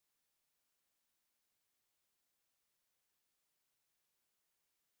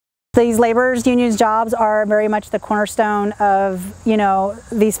These laborers unions jobs are very much the cornerstone of,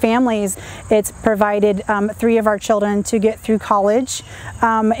 these families. It's provided 3 of our children to get through college.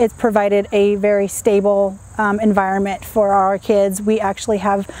 It's provided a very stable environment for our kids. We actually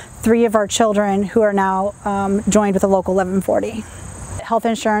have 3 of our children who are now joined with a local 1140. Health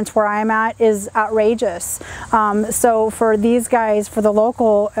insurance where I'm at is outrageous. So for these guys, for the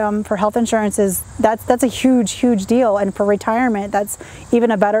local, for health insurance, that's a huge deal, and for retirement, that's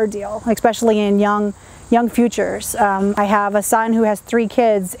even a better deal, especially in young futures. I have a son who has 3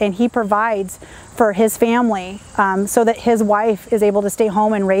 kids, and he provides for his family so that his wife is able to stay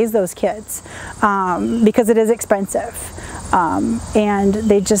home and raise those kids because it is expensive. And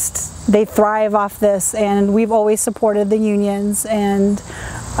they thrive off this, and we've always supported the unions, and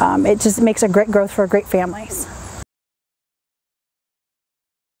it just makes a great growth for great families.